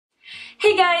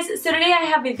Hey guys, so today I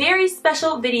have a very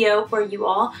special video for you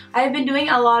all. I've been doing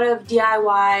a lot of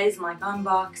DIYs and like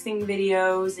unboxing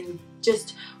videos and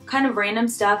just kind of random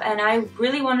stuff, and I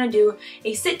really want to do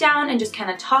a sit down and just kind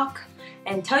of talk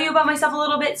and tell you about myself a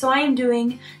little bit. So I am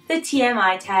doing the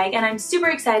TMI tag and I'm super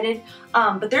excited,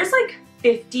 but there's like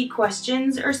 50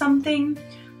 questions or something,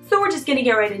 so we're just gonna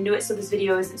get right into it so this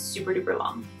video isn't super duper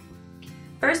long.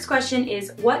 First question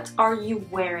is, what are you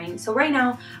wearing? So right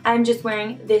now, I'm just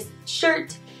wearing this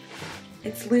shirt.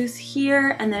 It's loose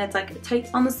here, and then it's like tight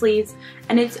on the sleeves,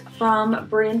 and it's from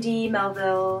Brandy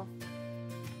Melville.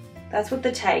 That's what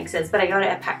the tag says, but I got it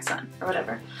at PacSun or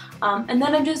whatever. And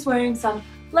then I'm just wearing some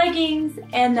leggings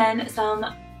and then some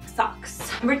socks.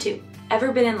 Number 2,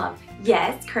 ever been in love?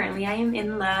 Yes, currently I am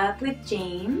in love with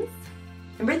James.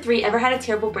 Number 3, ever had a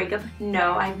terrible breakup?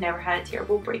 No, I've never had a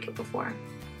terrible breakup before.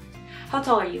 How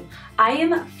tall are you? I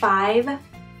am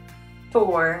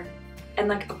 5'4" and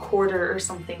like a quarter or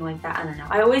something like that. I don't know.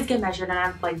 I always get measured and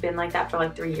I've like been like that for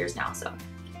like 3 years now, so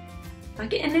not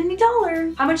getting any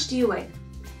taller. How much do you weigh?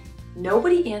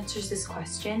 Nobody answers this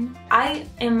question. I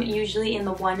am usually in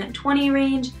the 120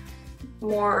 range,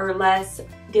 more or less.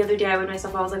 The other day I weighed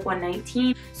myself, I was like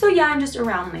 119. So yeah, I'm just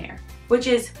around there, which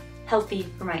is healthy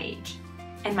for my age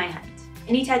and my height.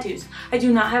 Any tattoos? I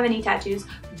do not have any tattoos,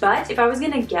 but if I was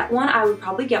gonna get one, I would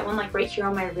probably get one like right here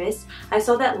on my wrist. I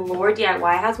saw that Laura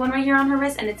DIY has one right here on her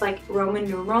wrist, and it's like Roman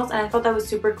numerals, and I thought that was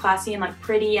super classy and like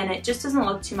pretty, and it just doesn't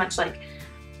look too much like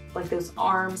those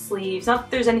arm sleeves. Not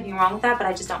that there's anything wrong with that, but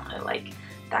I just don't really like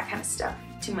that kind of stuff.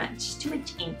 Too much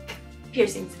ink.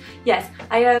 Piercings. Yes,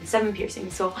 I have 7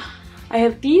 piercings. So I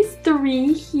have these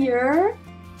 3 here,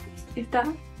 if that,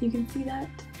 you can see that.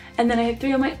 And then I have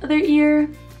 3 on my other ear.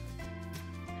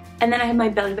 And then I have my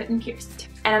belly button pierced.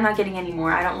 And I'm not getting any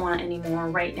more. I don't want any more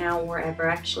right now or ever.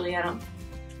 Actually, I don't.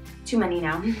 Too many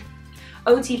now.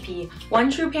 OTP. One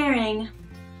true pairing.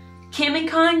 Kim and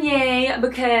Kanye,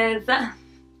 because they're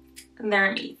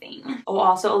amazing. Oh,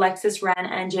 also Alexis Ren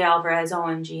and Jay Alvarez.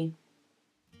 OMG.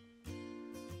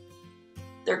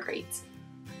 They're great.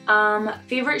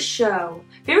 Favorite show?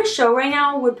 Favorite show right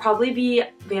now would probably be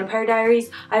Vampire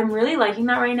Diaries. I'm really liking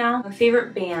that right now. My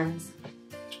favorite bands.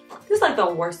 This is like the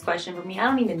worst question for me. I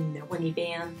don't even know any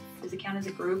bands. Does it count as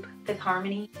a group? Fifth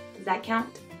Harmony? Does that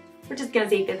count? We're just gonna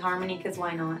say Fifth Harmony because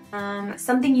why not?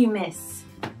 Something you miss.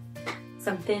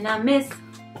 Something I miss.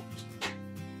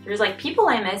 There's like people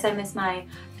I miss. I miss my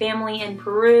family in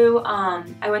Peru.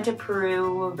 I went to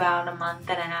Peru about a month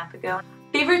and a half ago.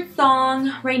 Favorite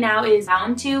song right now is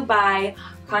Bound To by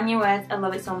Kanye West. I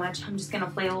love it so much. I'm just gonna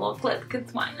play a little clip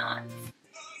because why not?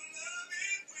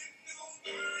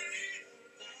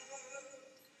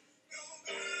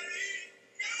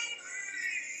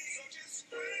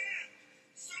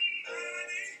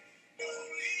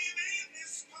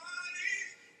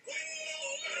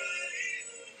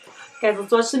 Guys,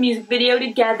 let's watch the music video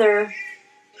together.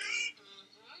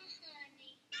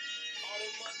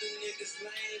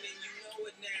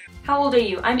 How old are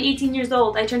you? I'm 18 years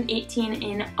old. I turned 18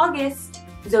 in August.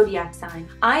 Zodiac sign.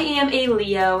 I am a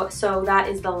Leo, so that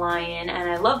is the lion, and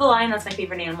I love the lion. That's my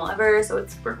favorite animal ever, so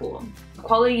it's super cool. The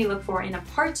quality you look for in a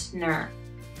partner.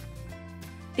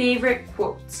 Favorite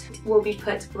quote will be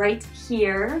put right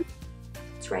here.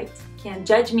 That's right. Can't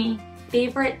judge me.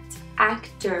 Favorite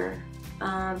actor.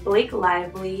 Blake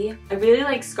Lively. I really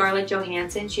like Scarlett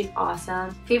Johansson. She's awesome.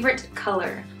 Favorite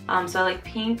color. So I like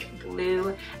pink,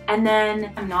 blue, and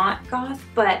then I'm not goth,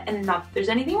 and not that there's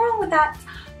anything wrong with that,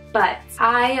 but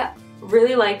I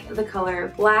really like the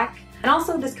color black, and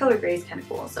also this color gray is kind of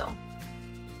cool, so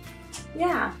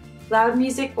yeah. Loud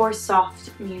music or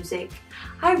soft music?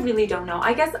 I really don't know.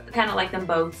 I guess I kind of like them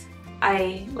both.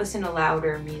 I listen to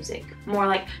louder music, more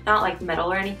like, not like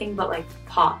metal or anything, but like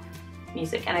pop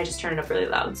music, and I just turn it up really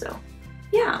loud, so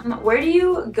yeah. Where do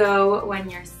you go when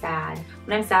you're sad?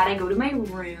 When I'm sad, I go to my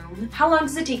room. How long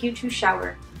does it take you to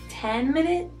shower? 10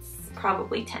 minutes?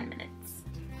 Probably 10 minutes.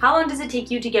 How long does it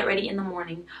take you to get ready in the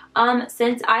morning?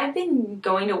 Since I've been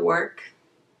going to work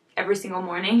every single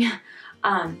morning,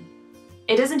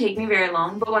 it doesn't take me very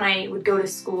long, but when I would go to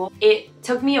school, it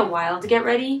took me a while to get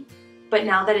ready, but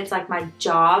now that it's like my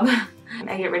job,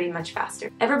 I get ready much faster.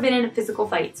 Ever been in a physical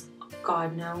fight?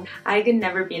 God, no. I could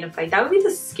never be in a fight. That would be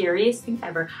the scariest thing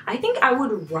ever. I think I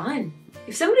would run.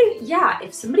 If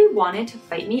somebody wanted to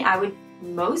fight me, I would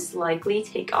most likely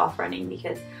take off running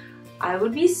because I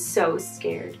would be so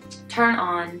scared. Turn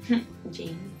on,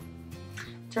 James.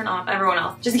 Turn off everyone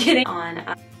else. Just kidding.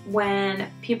 On when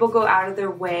people go out of their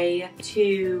way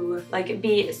to like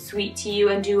be sweet to you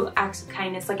and do acts of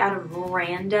kindness like out of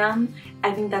random,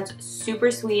 I think that's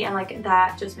super sweet, and like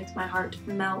that just makes my heart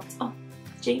melt. Oh,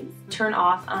 James, turn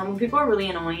off when people are really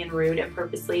annoying and rude and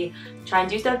purposely try and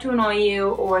do stuff to annoy you,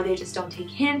 or they just don't take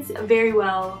hints very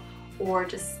well, or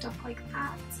just stuff like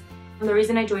that. And the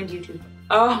reason I joined YouTube,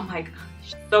 oh my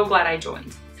gosh, so glad I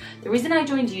joined. The reason I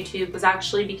joined YouTube was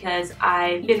actually because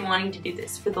I've been wanting to do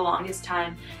this for the longest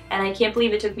time, and I can't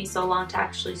believe it took me so long to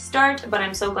actually start, but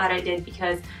I'm so glad I did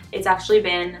because it's actually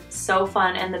been so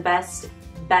fun and the best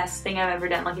thing I've ever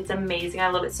done. Like, it's amazing. I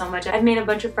love it so much. I've made a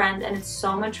bunch of friends and it's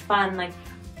so much fun. Like,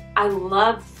 I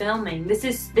love filming. This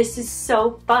is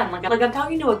so fun. Like I'm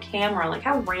talking to a camera. Like,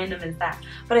 how random is that?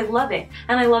 But I love it,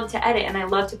 and I love to edit, and I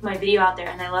love to put my video out there,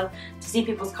 and I love to see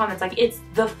people's comments. Like, it's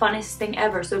the funnest thing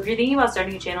ever. So if you're thinking about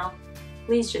starting a channel,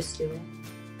 please just do it.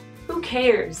 Who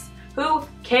cares? Who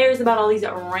cares about all these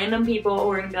random people who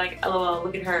are gonna be like, LOL,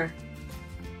 look at her.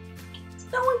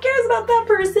 No one cares about that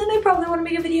person. They probably want to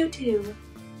make a video too.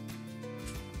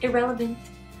 Irrelevant.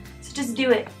 So just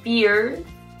do it. Fears.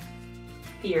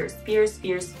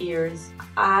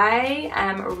 I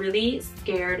am really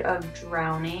scared of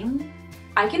drowning.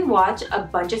 I can watch a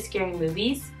bunch of scary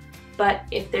movies, but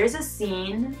if there's a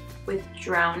scene with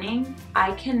drowning,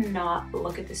 I cannot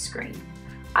look at the screen.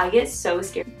 I get so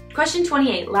scared. Question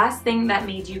 28, last thing that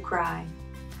made you cry.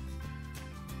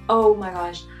 Oh my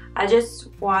gosh, I just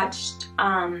watched,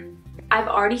 I've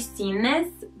already seen this,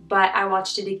 but I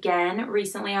watched it again.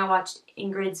 Recently I watched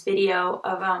Ingrid's video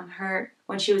of her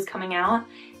when she was coming out,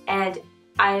 and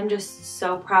I am just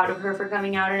so proud of her for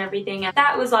coming out and everything. And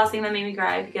that was the last thing that made me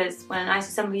cry, because when I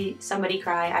see somebody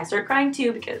cry, I start crying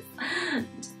too, because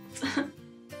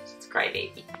just cry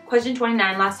baby. Question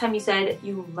 29, last time you said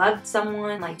you loved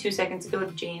someone, like 2 seconds ago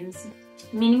to James.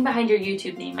 Meaning behind your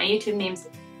YouTube name. My YouTube name's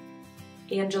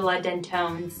Angela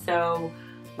Dentone, so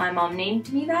my mom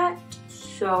named me that,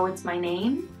 so it's my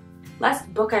name.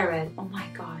 Last book I read, oh my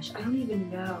gosh, I don't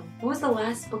even know. What was the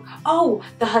last book? Oh,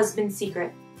 The Husband's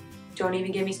Secret. Don't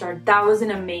even get me started. That was an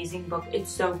amazing book.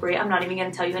 It's so great. I'm not even gonna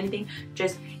tell you anything.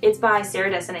 Just, it's by Sarah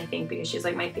Dessen, I think, because she's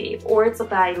like my fave. Or it's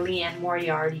by Leanne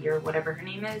Moriarty or whatever her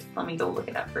name is. Let me go look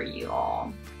it up for you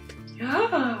all.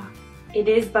 Yeah. It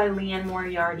is by Leanne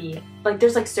Moriarty. Like,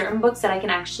 there's like certain books that I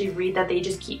can actually read that they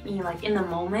just keep me like in the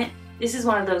moment. This is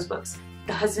one of those books.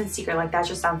 The Husband's Secret, like that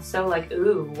just sounds so like,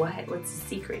 ooh, what's the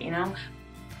secret, you know?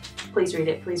 Please read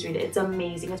it, please read it. It's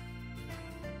amazing.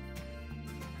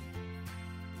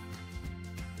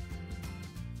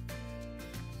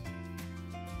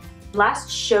 Last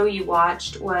show you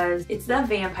watched was, it's The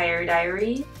Vampire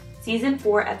Diary, Season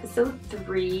 4, Episode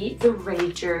 3, The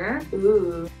Rager.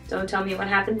 Ooh, don't tell me what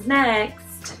happens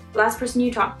next. Last person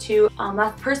you talked to,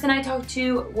 last person I talked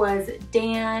to was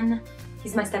Dan.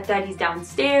 He's my stepdad, he's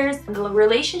downstairs. And the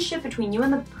relationship between you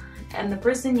and the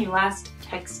person you last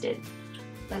texted.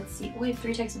 Let's see, we have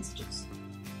 3 text messages.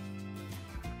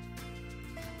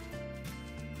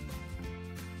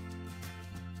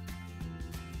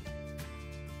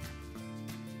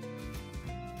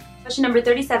 Question number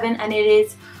 37, and it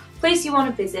is place you want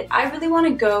to visit. I really want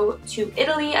to go to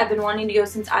Italy. I've been wanting to go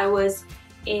since I was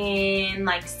in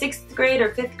like 6th grade or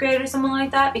 5th grade or something like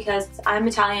that, because I'm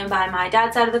Italian by my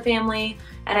dad's side of the family,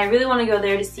 and I really want to go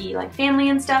there to see like family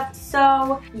and stuff.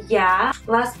 So yeah.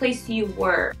 Last place you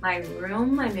were. My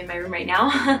room. I'm in my room right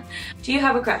now. Do you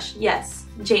have a crush? Yes.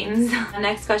 James.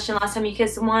 Next question, last time you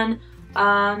kissed someone.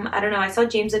 I don't know. I saw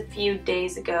James a few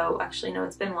days ago. Actually, no,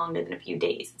 it's been longer than a few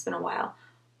days. It's been a while.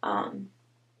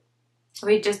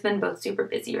 We've just been both super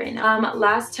busy right now.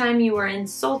 Last time you were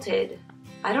insulted.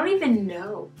 I don't even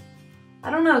know.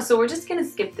 I don't know, so we're just gonna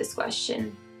skip this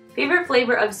question. Favorite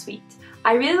flavor of sweet.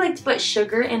 I really like to put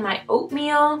sugar in my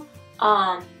oatmeal.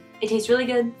 It tastes really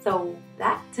good, so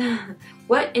that.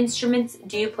 What instruments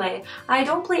do you play? I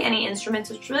don't play any instruments,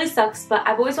 which really sucks, but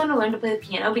I've always wanted to learn to play the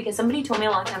piano because somebody told me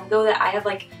a long time ago that I have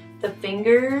like the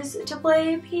fingers to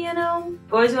play piano.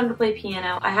 I've always wanted to play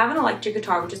piano. I have an electric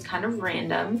guitar, which is kind of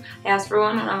random. I asked for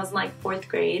one when I was in like 4th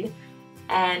grade,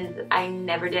 and I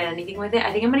never did anything with it.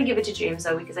 I think I'm gonna give it to James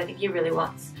though, because I think he really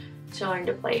wants to learn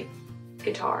to play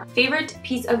guitar. Favorite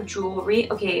piece of jewelry.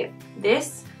 Okay,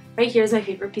 this right here is my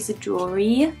favorite piece of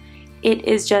jewelry. It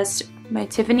is just my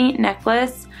Tiffany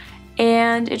necklace,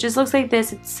 and it just looks like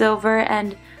this. It's silver,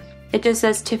 and it just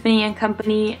says Tiffany and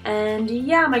Company, and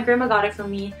yeah, my grandma got it for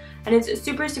me, and it's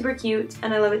super, super cute,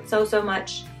 and I love it so, so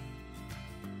much.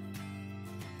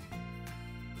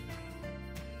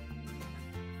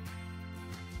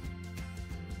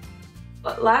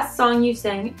 Last song you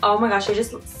sang, oh my gosh, I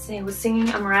was singing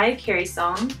a Mariah Carey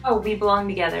song. Oh, We Belong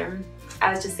Together.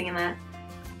 I was just singing that.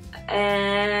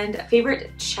 And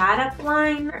favorite chat up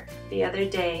line? The other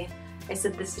day, I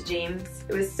said this to James.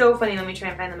 It was so funny. Let me try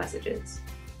and find the messages.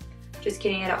 Just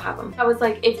kidding, I don't have them. I was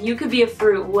like, if you could be a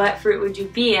fruit, what fruit would you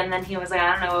be? And then he was like,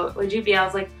 I don't know, what would you be? I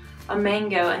was like, a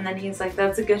mango. And then he was like,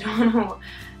 that's a good one.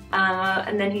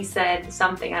 And then he said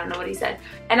something, I don't know what he said.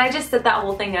 And I just set that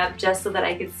whole thing up just so that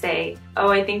I could say, oh,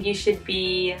 I think you should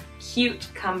be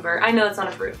cucumber. I know it's not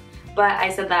a fruit, but I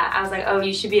said that. I was like, oh,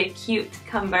 you should be a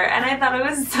cucumber. And I thought it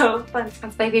was so fun.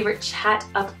 That's my favorite chat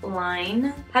up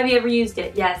line. Have you ever used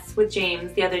it? Yes, with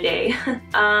James the other day.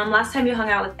 Last time you hung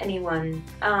out with anyone?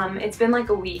 It's been like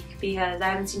a week because I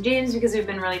haven't seen James because we've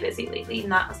been really busy lately.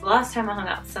 And that was the last time I hung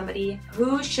out with somebody.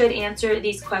 Who should answer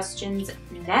these questions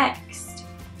next?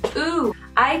 Ooh,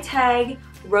 I tag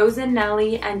Rosa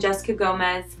Nelly and Jessica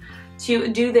Gomez to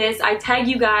do this. I tag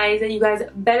you guys and you guys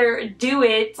better do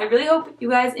it. I really hope you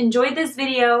guys enjoyed this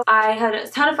video. I had a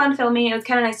ton of fun filming. It was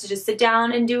kind of nice to just sit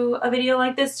down and do a video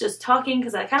like this, just talking,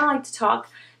 because I kind of like to talk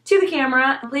to the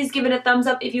camera. Please give it a thumbs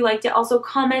up if you liked it. Also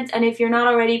comment, and if you're not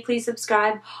already, please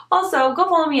subscribe. Also, go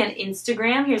follow me on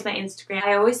Instagram. Here's my Instagram.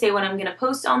 I always say when I'm gonna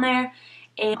post on there.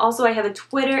 And also I have a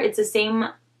Twitter. It's the same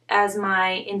as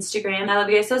my Instagram. I love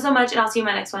you guys so much, and I'll see you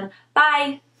in my next one.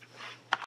 Bye!